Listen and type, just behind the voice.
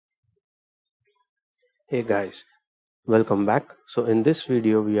Hey guys, welcome back. So in this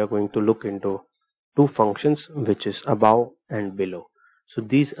video we are going to look into two functions, which is above and below. So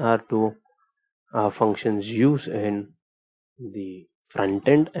these are two functions used in the front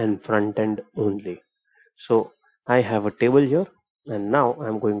end and front end only. So I have a table here, and now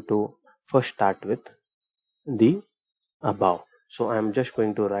I'm going to first start with the above. So I'm just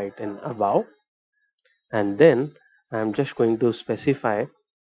going to write in above, and then I'm just going to specify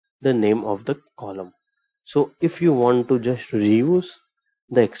the name of the column. So if you want to just reuse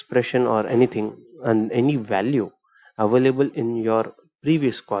the expression or anything and any value available in your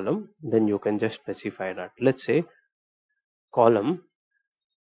previous column, then you can just specify that. Let's say column,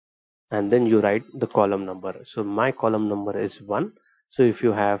 and then you write the column number. So my column number is 1. So if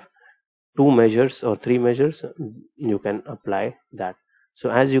you have 2 measures or 3 measures, you can apply that.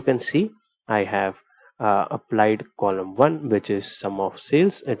 So as you can see, I have applied column 1, which is sum of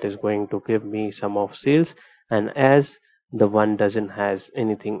sales. It is going to give me sum of sales, and as the one doesn't has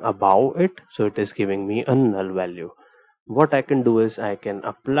anything above it, so it is giving me a null value. What I can do is I can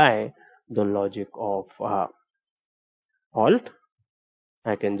apply the logic of alt.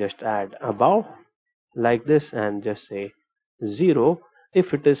 I can just add above like this and just say 0.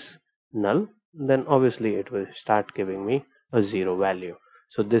 If it is null, then obviously it will start giving me a 0 value.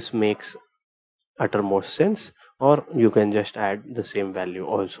 So this makes uttermost sense, or you can just add the same value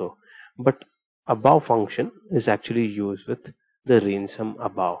also. But above function is actually used with the range sum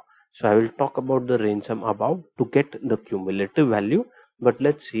above. So I will talk about the range sum above to get the cumulative value, but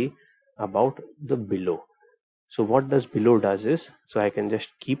let's see about the below. So what does below does is, so I can just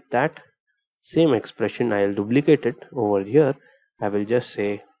keep that same expression, I'll duplicate it over here. I will just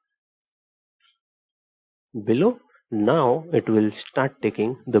say below. Now it will start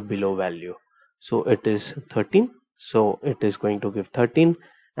taking the below value. So it is 13, so it is going to give 13,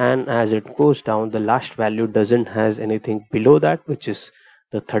 and as it goes down, the last value doesn't has anything below that, which is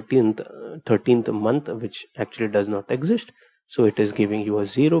the 13th month, which actually does not exist. So it is giving you a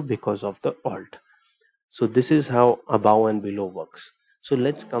 0 because of the alt. So this is how above and below works. So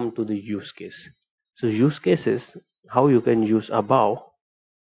let's come to the use case. So use case is how you can use above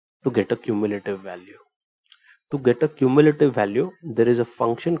to get a cumulative value. To get a cumulative value, there is a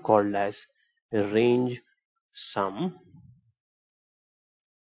function called as range sum.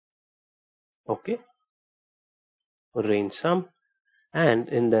 Okay, range sum, and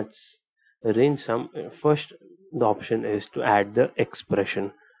in that range sum, first the option is to add the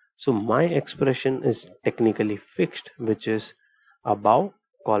expression. So my expression is technically fixed, which is above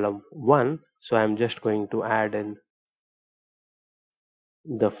column 1. So I'm just going to add in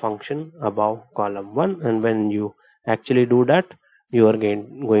the function above column 1, and when you actually do that, you are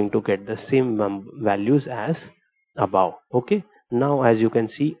going to get the same values as above. Okay, now as you can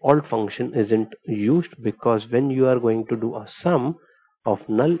see, alt function isn't used because when you are going to do a sum of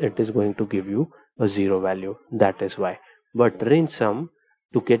null, it is going to give you a 0 value. That is why. But range sum,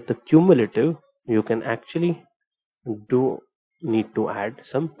 to get the cumulative, you can actually need to add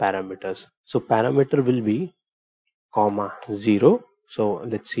some parameters. So parameter will be comma 0. So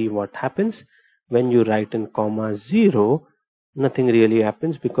let's see what happens when you write in comma 0. Nothing really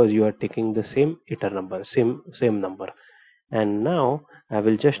happens because you are taking the same iter number, same number. And now I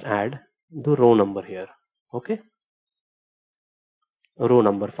will just add the row number here. Okay, row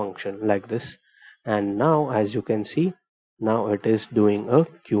number function like this, and now as you can see, now it is doing a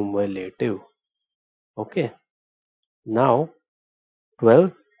cumulative. Okay, now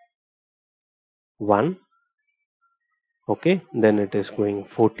 12, 1. Okay, then it is going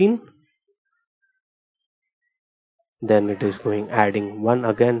 14, then it is going adding 1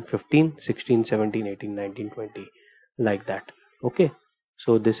 again, 15, 16, 17, 18, 19, 20, like that. Okay,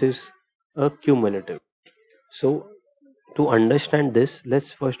 so this is a cumulative. So to understand this,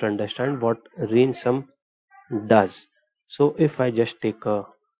 let's first understand what range sum does. So if I just take a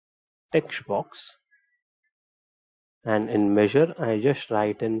text box and in measure I just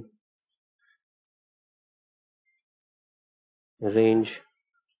write in range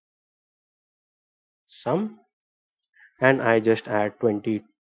sum, and I just add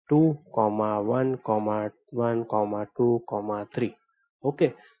 22, 1, 1, 2, 3.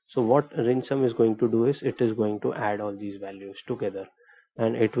 Okay, so what range sum is going to do is it is going to add all these values together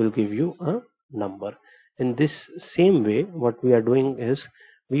and it will give you a number. In this same way, what we are doing is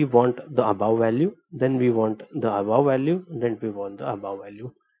we want the above value, then we want the above value, then we want the above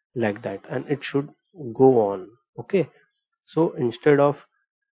value, like that, and it should go on. Okay, so instead of,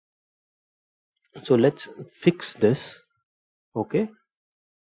 so let's fix this. Okay,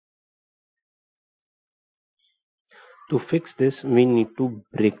 to fix this we need to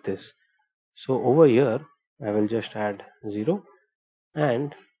break this. So over here I will just add 0,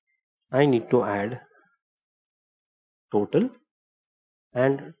 and I need to add total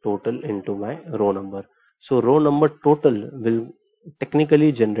and total into my row number. So row number total will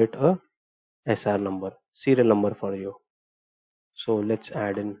technically generate a SR number, serial number for you. So let's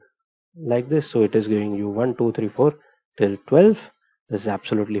add in like this. So it is giving you 1 2 3 4 till 12. This is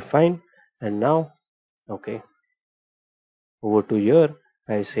absolutely fine. And now, okay, over to here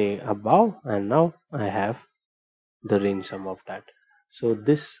I say above, and now I have the range sum of that. So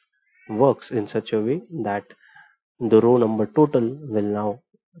this works in such a way that the row number total will now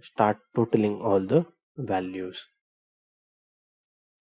start totaling all the values.